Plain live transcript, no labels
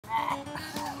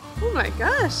Oh my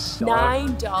gosh.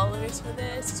 $9 for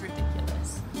this is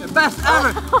ridiculous. The best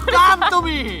ever. Come to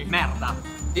me. Merda.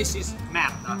 This is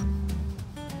merda.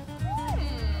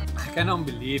 I cannot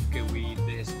believe that we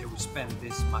spent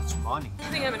this much money. I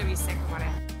think I'm gonna be sick of it.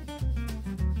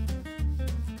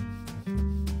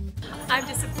 I'm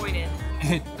disappointed.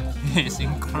 It is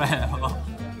incredible.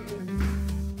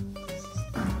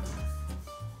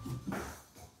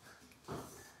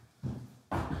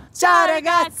 Ciao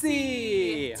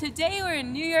ragazzi! Today we're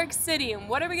in New York City, and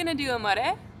what are we gonna do,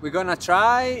 amore? We're gonna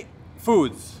try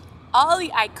foods. All the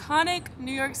iconic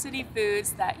New York City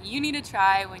foods that you need to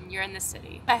try when you're in the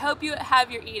city. I hope you have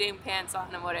your eating pants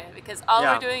on, amore, because all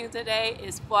we're doing today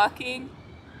is walking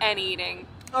and eating.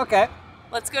 Okay.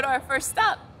 Let's go to our first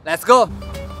stop. Let's go!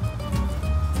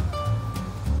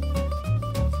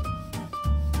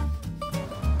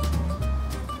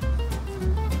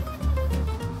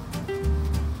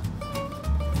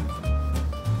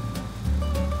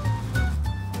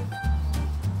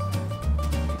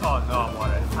 Oh no, amore.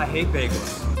 I hate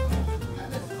bagels.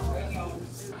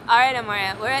 Alright,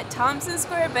 amore, we're at Thompson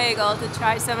Square Bagel to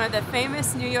try some of the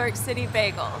famous New York City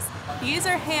bagels. These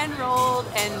are hand rolled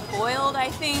and boiled, I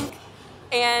think,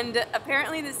 and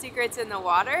apparently the secret's in the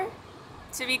water.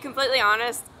 To be completely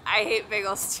honest, I hate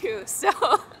bagels too, so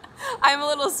I'm a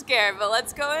little scared, but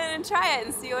let's go in and try it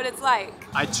and see what it's like.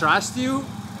 I trust you.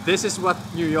 This is what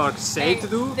New York say to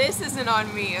do. This isn't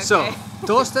on me, okay? So,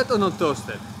 toasted or not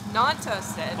toasted? Not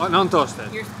toasted. Oh,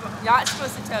 non-toasted. You're not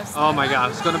supposed to toast Oh it. my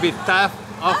god, it's gonna be tough,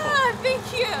 awful. Ah,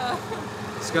 thank you.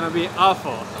 It's gonna be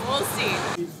awful. We'll see.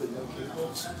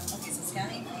 Okay, so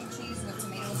scallion cream cheese with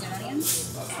tomatoes and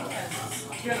onions.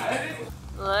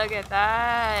 Look at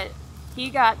that. He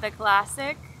got the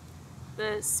classic,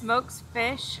 the smoked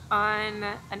fish on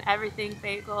an everything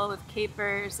bagel with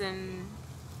capers and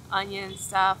onion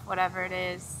stuff, whatever it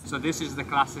is. So this is the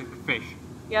classic fish.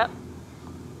 Yep.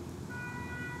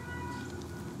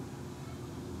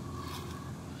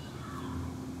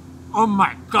 Oh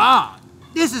my god!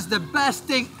 This is the best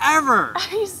thing ever! Are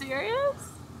you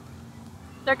serious?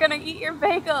 They're gonna eat your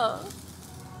bagel.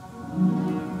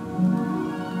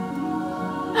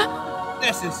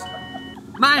 This is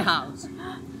my house.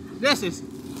 This is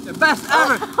the best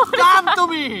ever. Come to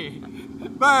me!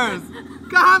 Birds,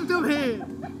 come to me!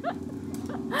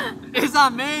 It's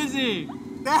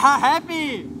amazing! They are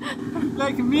happy!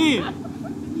 Like me!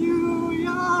 New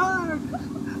York!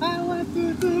 I want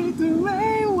to do the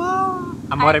rainbow!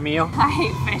 Amore mio. I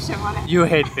hate fish, amore. You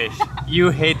hate fish. You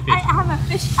hate fish. I have a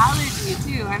fish allergy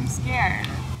too, I'm scared.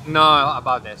 No,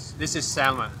 about this. This is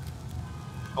salmon.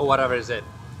 Or whatever is it.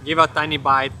 Give a tiny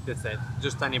bite, that's it.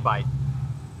 Just tiny bite.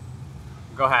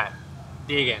 Go ahead.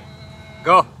 Dig in.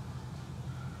 Go!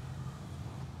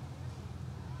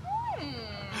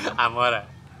 Amore.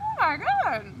 Oh my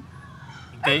god!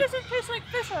 It doesn't taste like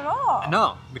fish at all.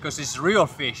 No, because it's real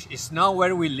fish. It's not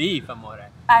where we live, amore.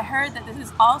 I heard that this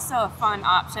is also a fun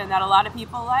option that a lot of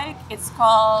people like. It's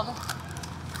called,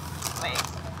 wait,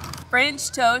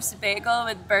 French toast bagel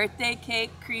with birthday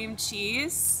cake cream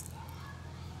cheese.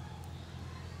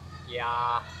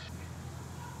 Yeah.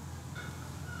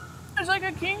 It's like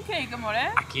a king cake, amore.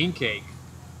 A king cake?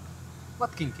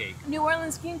 What king cake? New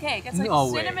Orleans king cake. It's like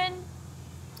No way. cinnamon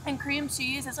and cream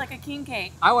cheese. It's like a king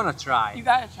cake. I wanna try. You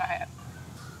gotta try it.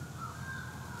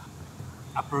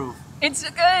 Approve. It's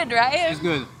good, right? It's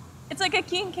good. It's like a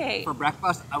king cake. For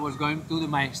breakfast, I was going to do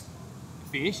my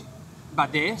fish,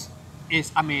 but this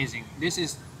is amazing. This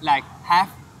is like half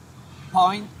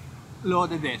point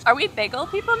loaded this. Are we bagel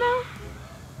people now?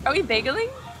 Are we bageling?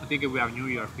 I think we are New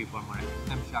York people, amore.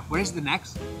 I'm shocked. Where is the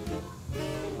next?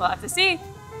 We'll have to see.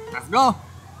 Let's go!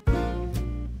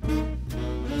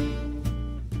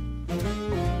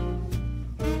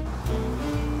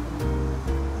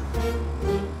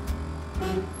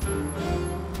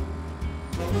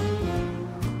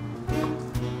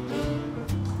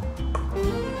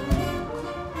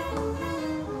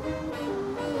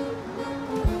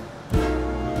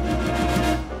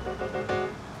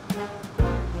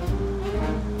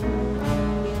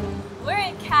 We're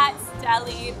at Katz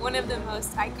Deli, one of the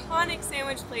most iconic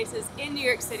sandwich places in New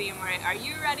York City, amore. Are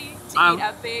you ready to eat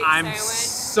a big I'm sandwich?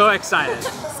 so excited.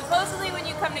 Supposedly when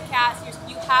you come to Katz,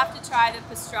 you have to try the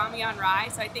pastrami on rye,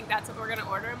 so I think that's what we're gonna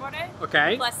order, amore.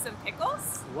 Okay. Plus some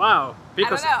pickles. Wow.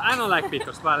 Pickles. know. I don't like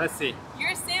pickles, but let's see.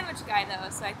 You're a sandwich guy though,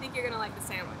 so I think you're gonna like the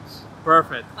sandwich.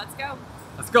 Perfect. Let's go.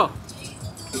 Let's go.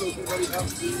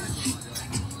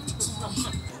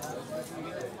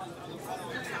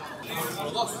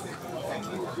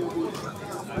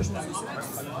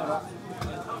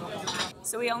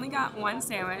 So we only got one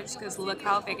sandwich because look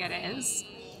how big it is.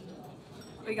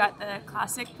 We got the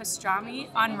classic pastrami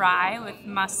on rye with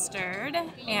mustard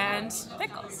and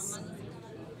pickles.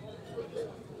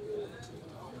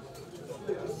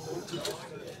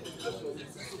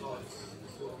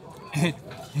 It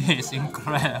is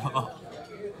incredible.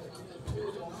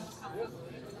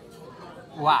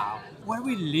 Wow, where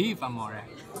we live, amore.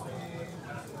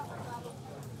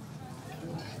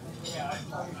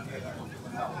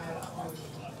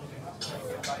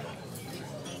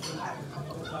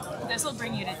 This will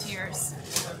bring you to tears.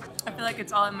 I feel like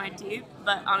it's all in my teeth,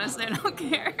 but honestly I don't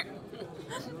care.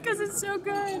 Because it's so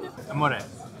good. Amore,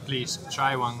 please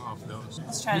try one of those.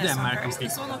 Let's try Do this the one American first.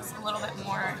 This pickle. one looks a little bit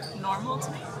more normal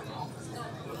to me.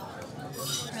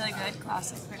 Really good,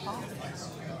 classic pickle.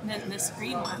 And then this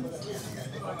green one.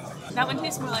 That one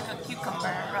tastes more like a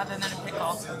cucumber rather than a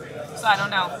pickle. So I don't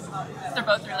know. They're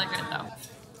both really good though.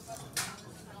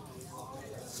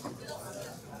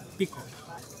 Pickle.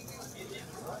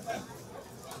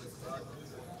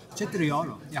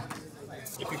 Cetriolo, yeah.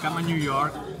 If you come to New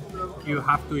York, you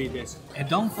have to eat this. And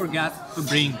don't forget to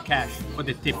bring cash for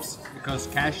the tips, because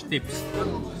cash tips.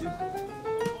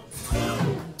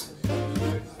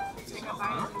 Take a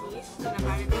bite of the meat and a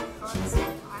bite of the pickle at the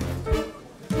same time.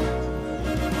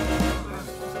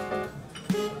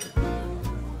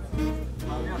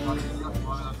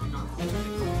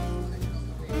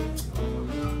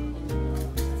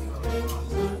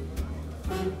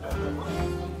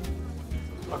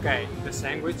 Okay, the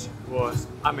sandwich was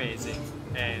amazing,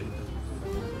 and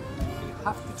you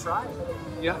have to try it.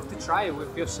 You have to try it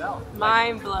with yourself.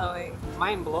 Mind blowing.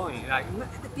 Mind blowing. Like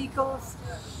the pickles.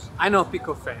 I know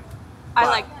pickle fan. I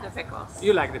but like the pickles.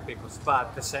 You like the pickles,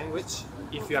 but the sandwich,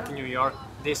 if you're in New York,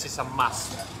 this is a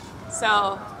must.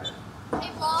 So,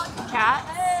 Katz,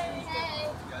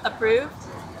 approved?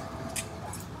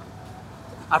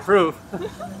 Approve.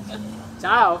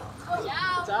 Ciao.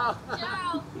 Ciao. Ciao.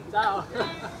 Ciao. Ciao.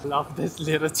 Love this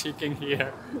little chicken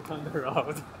here on the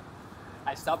road.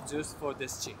 I stopped just for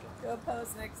this chicken. Go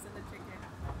pose next to the chicken.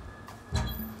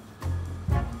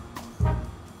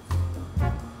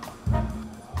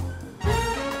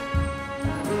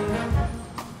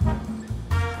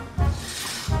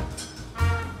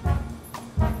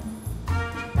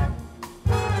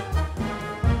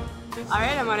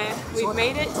 Alright, I'm on it. We've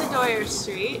made it to Doyer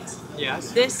Street.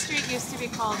 Yes. This street used to be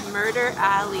called Murder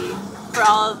Alley for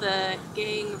all of the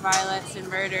gang violence and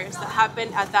murders that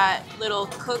happened at that little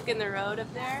cook in the road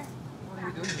up there. What are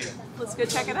you doing here? Let's go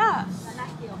check it out.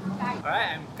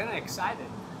 Alright, I'm kind of excited.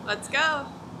 Let's go.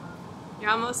 You're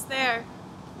almost there.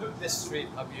 Look, this street,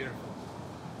 how beautiful.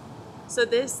 So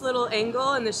this little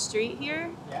angle in the street here,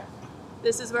 Yeah.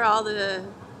 this is where all the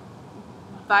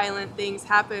violent things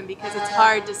happen because it's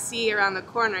hard to see around the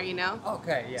corner, you know?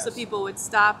 Okay, yes. So people would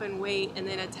stop and wait and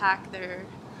then attack their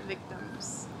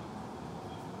victims.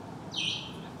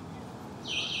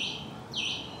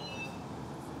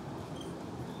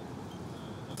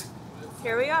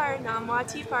 Here we are,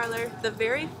 Namwa Tea Parlor, the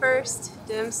very first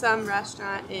dim sum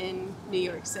restaurant in New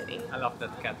York City. I love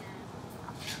that cat.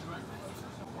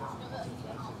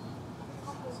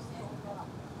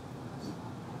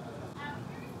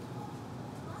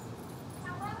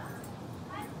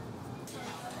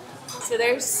 So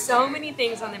there's so many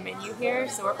things on the menu here,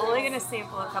 so we're only going to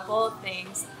sample a couple of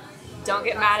things. Don't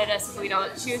get mad at us if we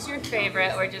don't choose your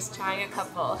favorite. We're just trying a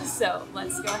couple. So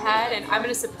let's go ahead, and I'm going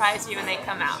to surprise you when they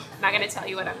come out. I'm not going to tell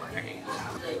you what I'm ordering.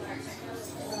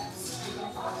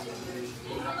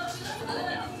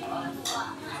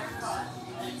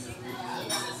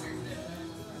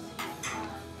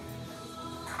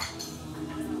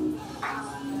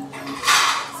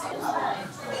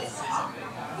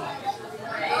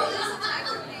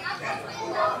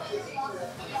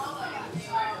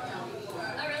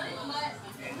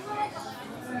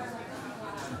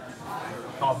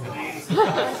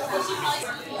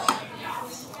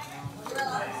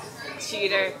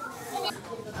 Cheater.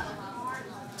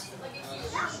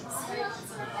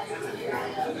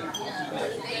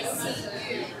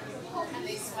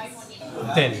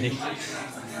 Deli.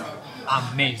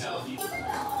 Amazing.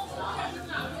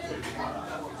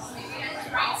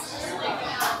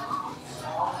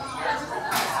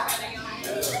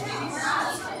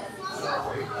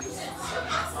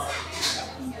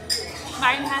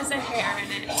 Mine has a hair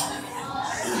in it.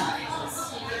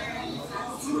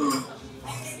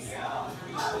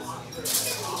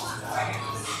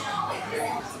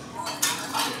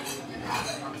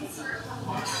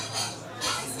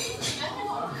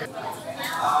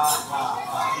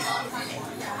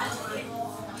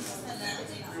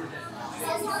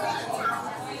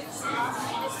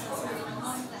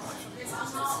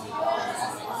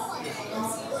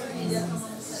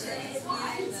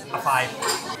 A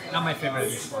 5. Not my favorite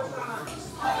dish.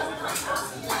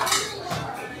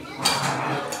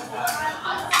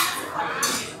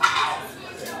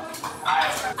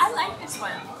 I like this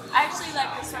one. I actually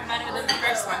like this one better than the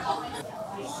first one.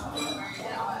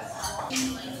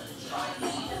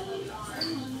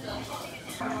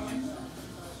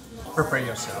 Prepare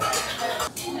yourself.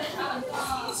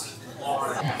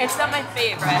 It's not my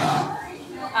favorite,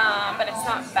 but it's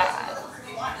not bad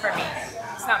for me.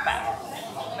 It's not bad,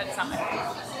 but it's not my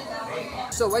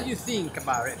favorite. So what do you think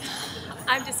about it?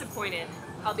 I'm disappointed,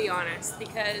 I'll be honest,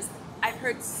 because I've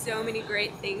heard so many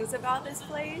great things about this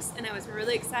place and I was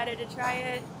really excited to try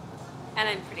it, and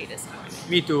I'm pretty disappointed.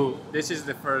 Me too. This is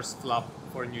the first flop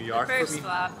for New York The first for me.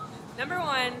 flop. Number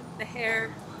one, the hair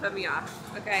put me off,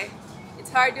 okay? It's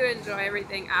hard to enjoy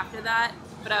everything after that,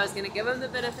 but I was gonna give them the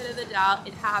benefit of the doubt.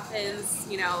 It happens,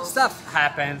 you know. Stuff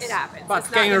happens. It happens. But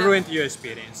It's not can gonna- ruin your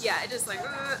experience. Yeah, it just like,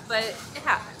 but it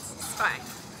happens. It's fine.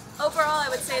 Overall, I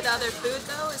would say the other food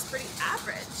though is pretty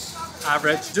average.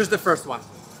 Average. Just the first one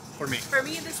for me. For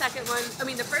me, the second one, I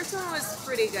mean, the first one was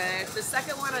pretty good. The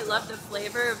second one, I loved the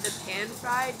flavor of the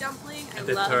pan-fried dumpling. I And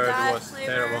the love third that was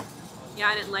flavor. terrible. Yeah,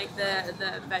 I didn't like the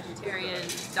vegetarian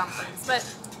dumplings, but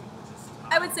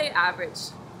I would say average.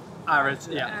 Average,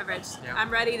 yeah. Average. Yeah. I'm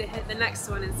ready to hit the next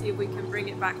one and see if we can bring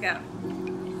it back up.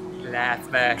 Let's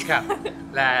back up.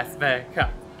 Let's back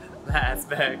up. Let's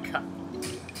back up.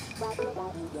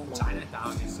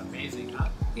 Chinatown is amazing, huh?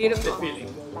 Beautiful. The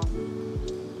feeling.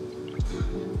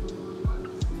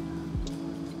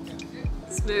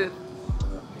 Smooth.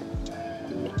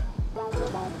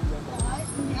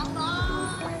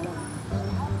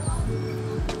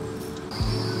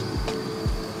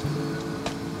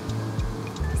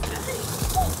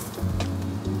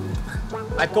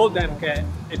 I told them that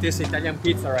it is Italian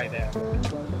pizza right there.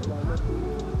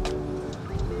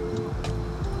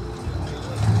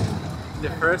 The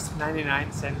first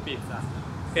 99-cent pizza.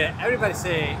 Okay, everybody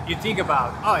say, you think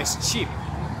about, oh, it's cheap.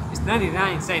 It's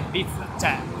 99-cent pizza.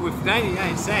 With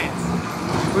 99 cents,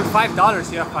 with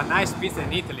 $5 you have a nice pizza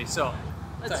in Italy, so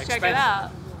Let's so check it expensive.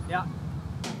 out. Yeah.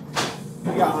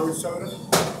 You got orange soda?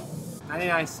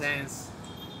 99 cents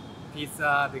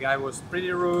pizza. The guy was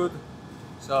pretty rude,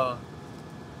 so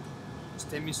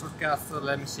stemmi sul cazzo.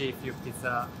 Let me see if your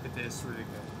pizza it is really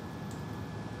good.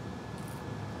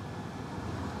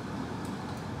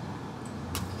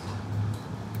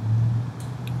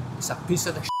 It's a piece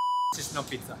of the shit. It's no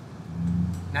pizza.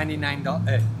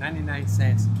 99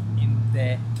 cents in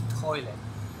the toilet.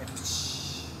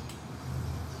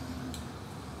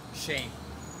 Shame.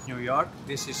 New York,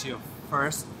 this is your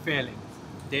first feeling.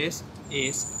 This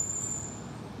is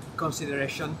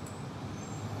consideration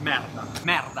merda.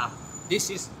 Merda. This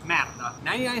is merda.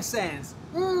 99 cents.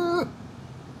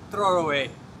 Throw it away.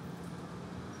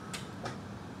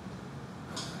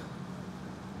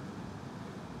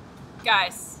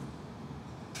 Guys,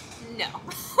 no.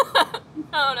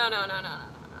 No.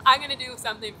 I'm gonna do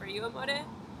something for you, amore.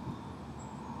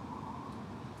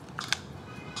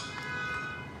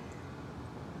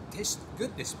 Tastes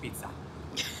good, this pizza.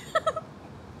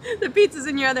 The pizza's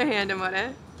in your other hand,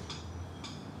 amore.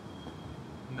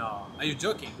 No, are you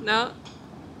joking? No?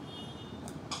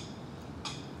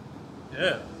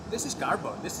 Yeah, this is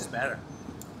cardboard. This is better.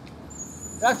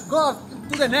 Let's go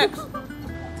to the next.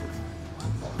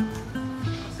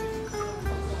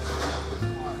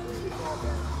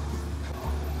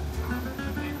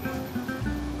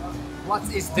 What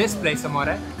is this place,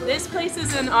 amore? This place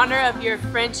is in honor of your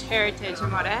French heritage,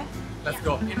 amore. Let's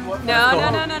go.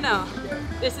 No.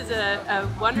 This is a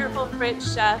wonderful French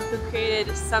chef who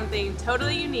created something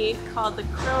totally unique called the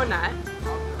cronut.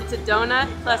 It's a donut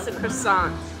plus a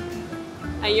croissant.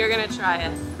 And you're gonna try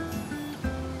it.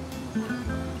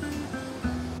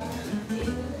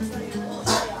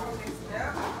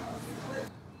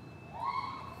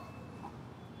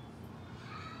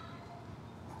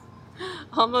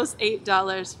 Almost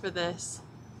 $8 for this.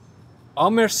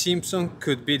 Homer Simpson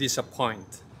could be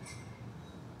disappointed.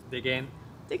 Again.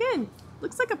 Dig in.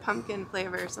 Looks like a pumpkin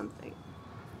flavor or something.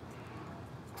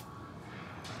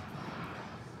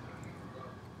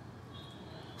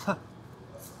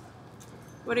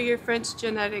 What do your French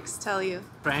genetics tell you?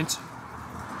 French.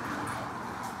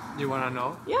 You wanna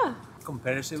know? Yeah.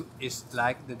 Comparison is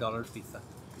like the dollar pizza.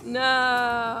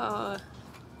 No.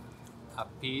 A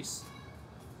piece,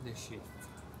 the shit.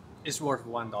 It's worth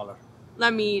 $1.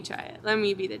 Let me try it. Let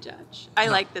me be the judge. I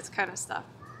No. like this kind of stuff.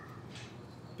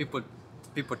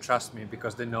 People trust me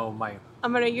because they know my.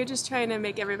 Amara, you're just trying to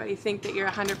make everybody think that you're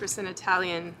 100%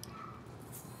 Italian.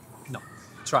 No,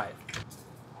 try it.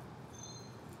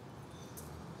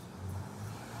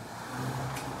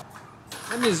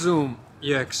 Let Let me zoom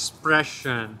your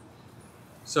expression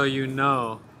so you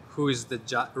know who is the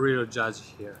real judge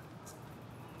here.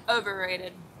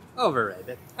 Overrated.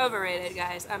 Overrated. Overrated,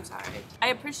 guys. I'm sorry. I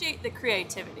appreciate the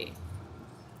creativity.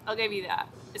 I'll give you that.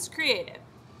 It's creative.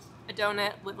 A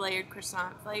donut with layered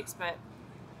croissant flakes, but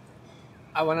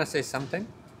I want to say something.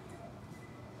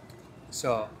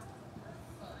 So,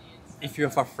 if you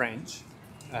have a French,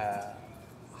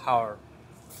 our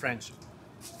French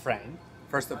friend,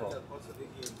 first of all,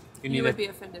 you would be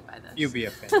offended by this. You'd be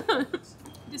offended.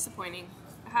 Disappointing.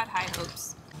 I had high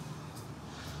hopes.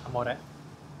 Amore,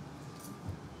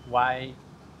 why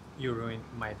you ruined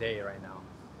my day right now?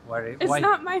 It's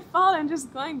not my fault. I'm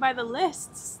just going by the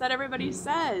lists that everybody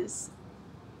says.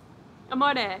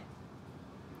 Amore,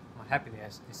 My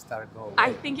happiness is starting to go away.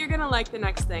 I think you're gonna like the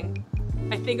next thing.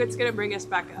 I think it's gonna bring us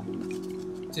back up.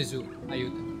 Jesu,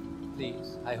 ayúdame.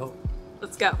 Please, I hope.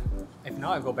 Let's go. If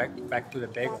not, I go back to the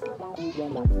bagel.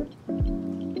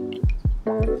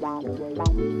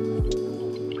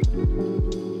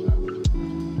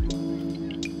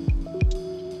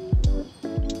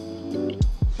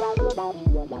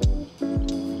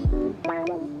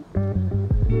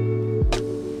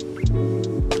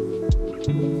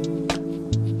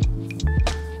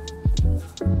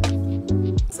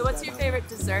 So what's your favorite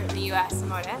dessert in the U.S.,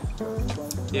 Amore?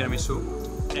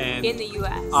 Tiramisu and In the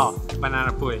U.S. oh,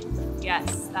 banana pudding.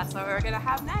 Yes, that's what we're gonna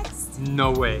have next.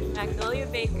 No way. Magnolia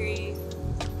Bakery.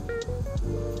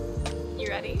 You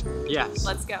ready? Yes.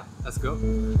 Let's go. Let's go.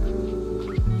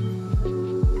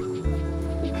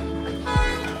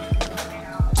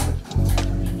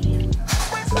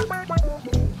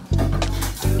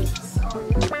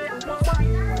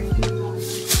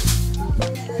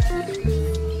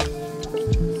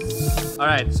 All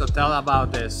right, so tell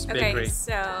about this bakery. Okay,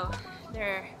 so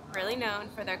they're really known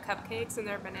for their cupcakes and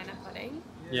their banana pudding.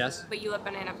 Yes. But you love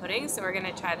banana pudding, so we're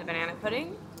gonna try the banana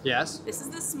pudding. Yes. This is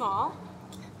the small,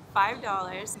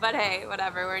 $5. But hey,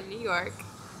 whatever, we're in New York.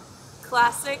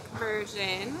 Classic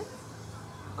version.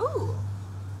 Ooh.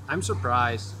 I'm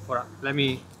surprised. Let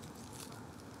me.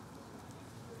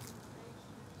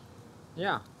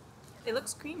 Yeah. It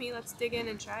looks creamy. Let's dig in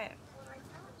and try it.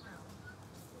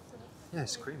 Yeah,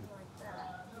 it's creamy.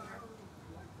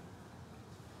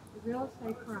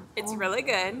 It's really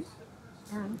good.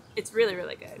 It's really,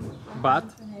 really good. But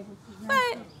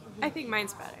But I think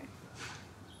mine's better.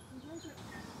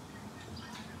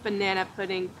 Banana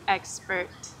pudding expert.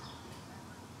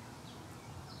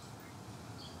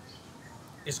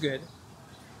 it's good.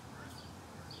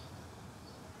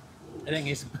 I think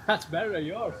it's much better than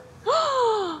yours.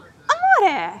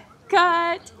 Amore!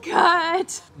 Cut!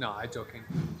 No, I'm joking.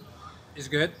 It's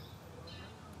good.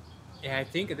 Yeah, I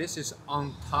think this is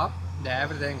on top of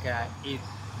everything I eat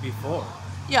before.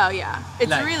 Yeah. It's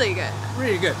Like- really good.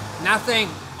 Really good. Nothing.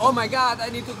 Oh my God! I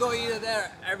need to go eat it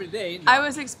there every day. No. I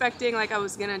was expecting like I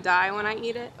was gonna die when I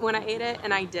ate it,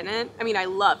 and I didn't. I mean, I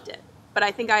loved it, but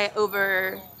I think I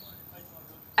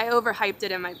overhyped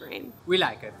it in my brain. We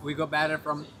like it. We go better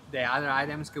from the other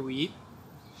items that we eat.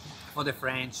 For the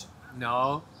French,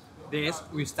 no. This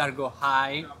we start go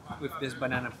high with this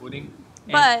banana pudding.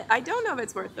 And But I don't know if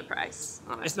it's worth the price,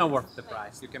 honestly. it's not worth the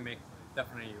price. You can make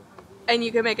definitely you And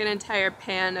you can make an entire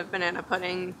pan of banana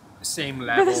pudding same for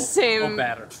level the same or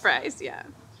better. price, yeah.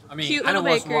 I mean, Cute I don't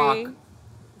little want to walk bakery.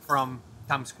 from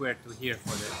Times Square to here for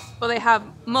this. Well, they have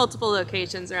multiple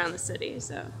locations around the city,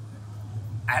 so.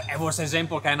 I was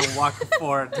example kind of walking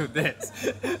for to this.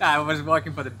 I was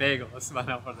walking for the bagels, but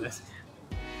not for this.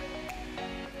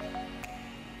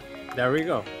 There we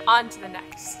go. On to the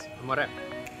next. Amore,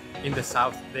 in the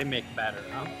South, they make better,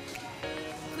 huh?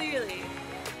 Clearly,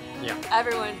 Yeah.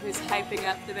 everyone who's hyping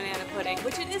up the banana pudding,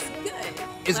 which it is good.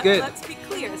 It's good. Let's be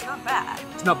clear, it's not bad.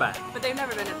 It's not bad. But they've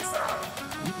never been in the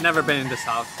South. Never been in the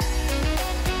South.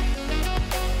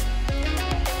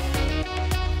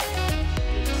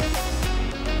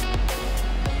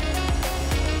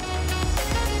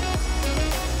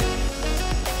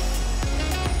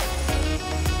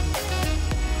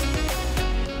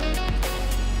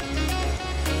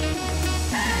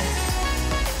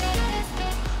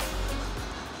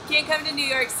 Can't come to New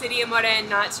York City, Amore, and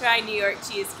not try New York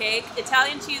cheesecake.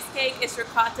 Italian cheesecake is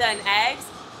ricotta and eggs.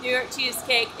 New York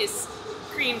cheesecake is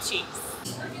cream cheese.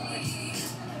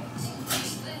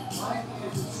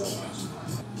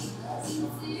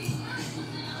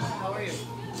 How are you?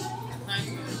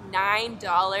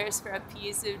 $9 for a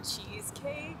piece of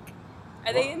cheesecake?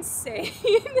 Are they insane?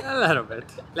 A little bit.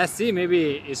 Let's see,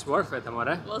 maybe it's worth it,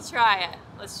 Amore. We'll try it.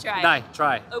 Let's try Dai, it.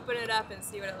 try. Open it up and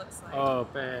see what it looks like.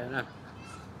 Open up.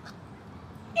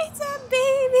 It's a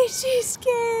baby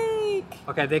cheesecake!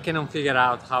 Okay, they cannot figure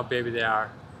out how baby they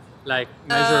are. Like,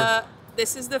 measure.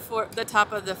 This is the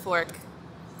top of the fork.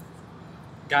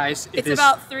 Guys, It's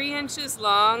about 3 inches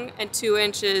long and 2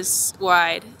 inches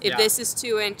wide. If Yeah. this is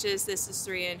 2 inches, this is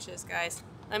 3 inches, guys.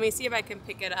 Let me see if I can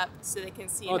pick it up so they can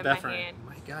see it in definitely. my hand. Oh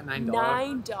my God,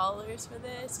 $9. $9 for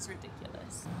this is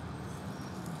ridiculous.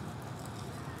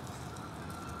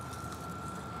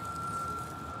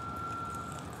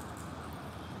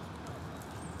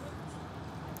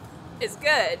 It's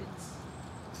good.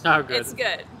 So good. It's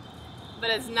good. But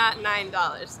it's not $9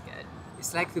 good.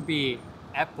 It's like to be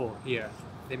Apple here.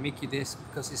 They make you this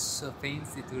because it's so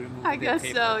fancy to remove I the guess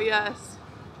paper. so, yes.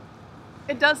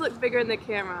 It does look bigger in the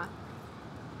camera.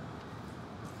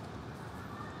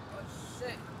 Oh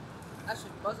shit. That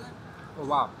shit wasn't. Oh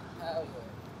wow. Hell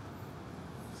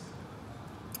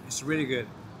It's really good.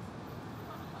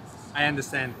 I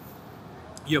understand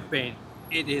your pain.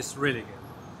 It is really good.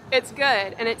 It's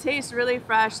good, and it tastes really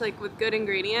fresh, like with good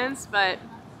ingredients, but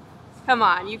come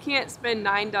on, you can't spend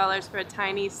 $9 for a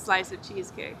tiny slice of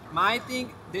cheesecake. My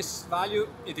thing, this value,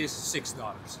 it is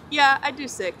 $6. Yeah, I'd do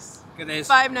 6. It's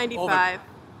 $5.95.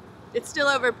 It's still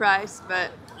overpriced,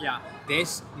 but yeah,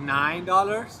 this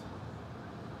 $9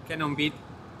 cannot beat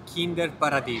Kinder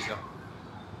Paradiso.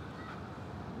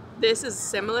 this is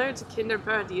similar to Kinder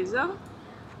Paradiso?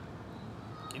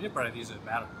 Kinder Paradiso is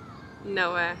better.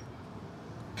 No way.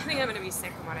 I think I'm gonna be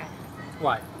sick on it.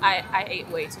 Why? I ate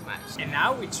way too much. And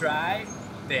now we try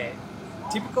the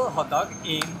typical hot dog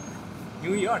in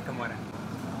New York, Amore.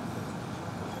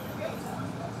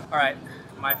 Alright,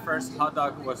 my first hot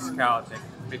dog was chaotic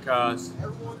because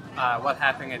what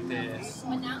happened at this,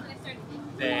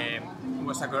 there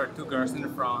was a girl, 2 girls in the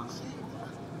front,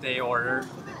 they ordered,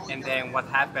 and then what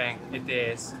happened it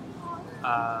is,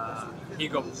 he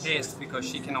got pissed because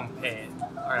she cannot pay it,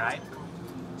 alright?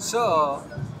 So,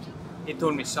 he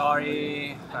told me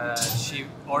sorry, she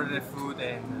ordered the food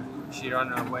and she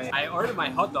ran away. I ordered my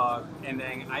hot dog and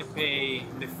then I pay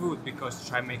the food because to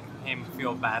try to make him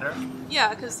feel better. Yeah,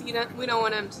 because we don't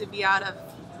want him to be out of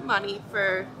money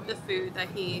for the food that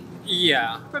he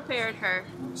Yeah. prepared her.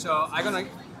 So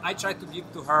I tried to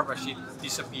give to her but she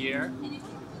disappeared.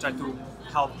 Tried to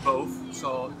help both,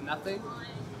 so nothing.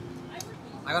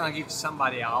 I'm gonna give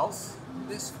somebody else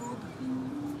this food.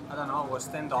 I don't know, it was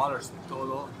 $10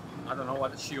 total. I don't know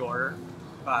what she ordered,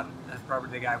 but probably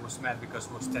the guy was mad because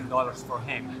it was $10 for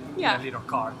him. Yeah. In a little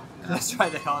cart. Let's try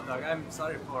the hot dog. I'm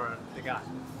sorry for the guy.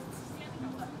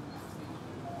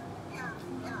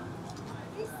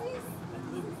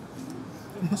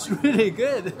 It's really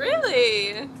good.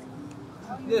 Really?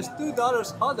 This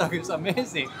 $2 hot dog is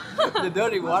amazing. The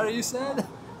dirty water you said?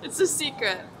 It's a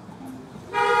secret.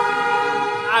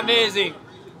 Amazing.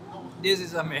 This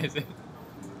is amazing.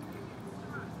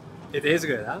 It is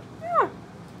good, huh? Yeah.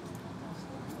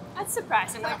 That's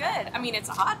surprisingly good. I mean, it's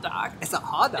a hot dog. It's a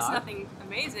hot dog. It's nothing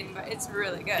amazing, but it's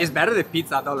really good. It's better than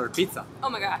pizza, dollar pizza. Oh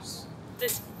my gosh.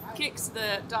 This kicks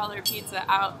the dollar pizza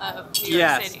out of New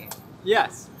York City.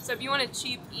 Yes. So if you want to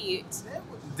cheap eat,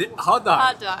 The hot dog.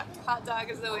 hot dog. Hot dog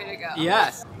is the way to go.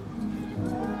 Yes.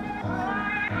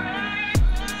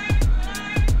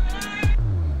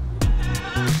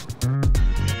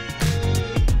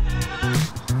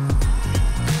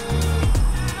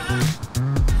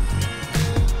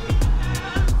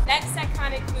 Next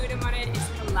iconic food I'm on it is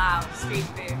halal street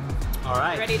food. All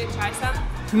right. Ready to try some?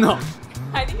 No.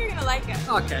 I think you're gonna like it.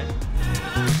 Okay.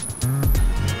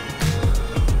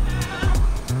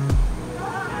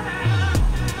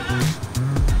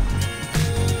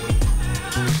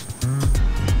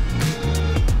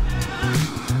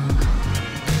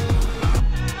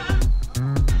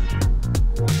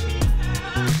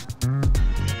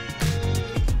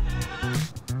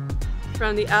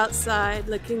 From the outside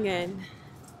looking in,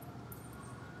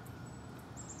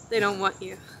 they don't want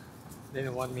you. They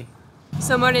don't want me.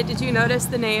 So Mona, did you notice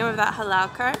the name of that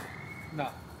halal cart? No.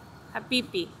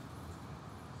 Habibi.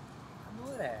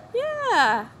 Amore.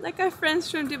 Yeah, like our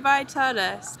friends from Dubai taught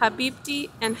us. Habibti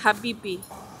and Habibi.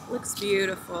 Looks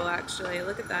beautiful actually.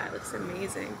 Look at that, it looks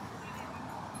amazing.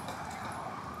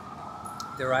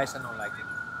 The rice, I don't like it.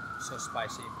 So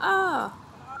spicy. Oh,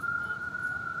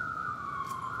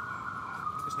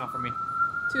 It's not for me.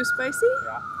 too spicy?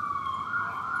 Yeah.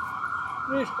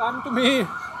 Please come to me.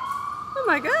 Oh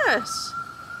my gosh.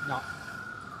 No.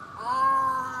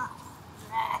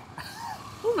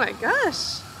 Oh my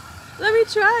gosh. Let me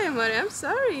try, Mona. I'm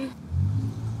sorry.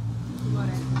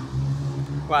 Mona,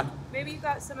 What? maybe you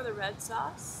got some of the red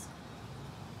sauce?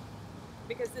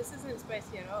 Because this isn't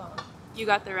spicy at all. You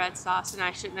got the red sauce and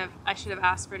I should have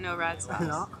asked for no red sauce.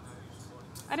 No.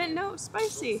 I didn't know it was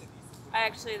spicy. I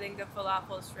actually think the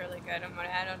falafel is really good. I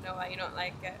don't know why you don't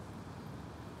like it.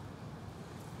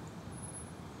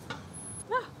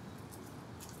 Yeah.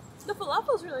 The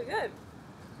falafel's really good.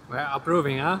 We're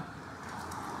approving, huh?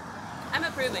 I'm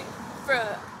approving. For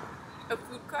a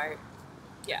food cart?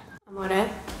 Yeah. Amore,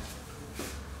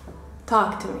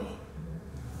 talk to me.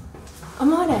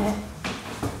 Amore,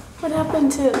 what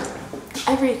happened to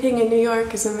everything in New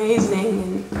York is amazing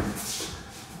and...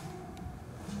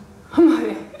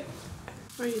 Amore,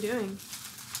 what are you doing?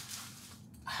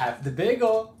 Have the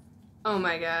bagel. Oh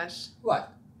my gosh.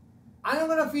 What? I'm not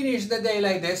gonna finish the day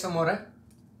like this, amore.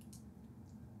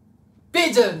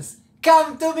 Pigeons,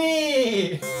 come to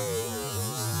me!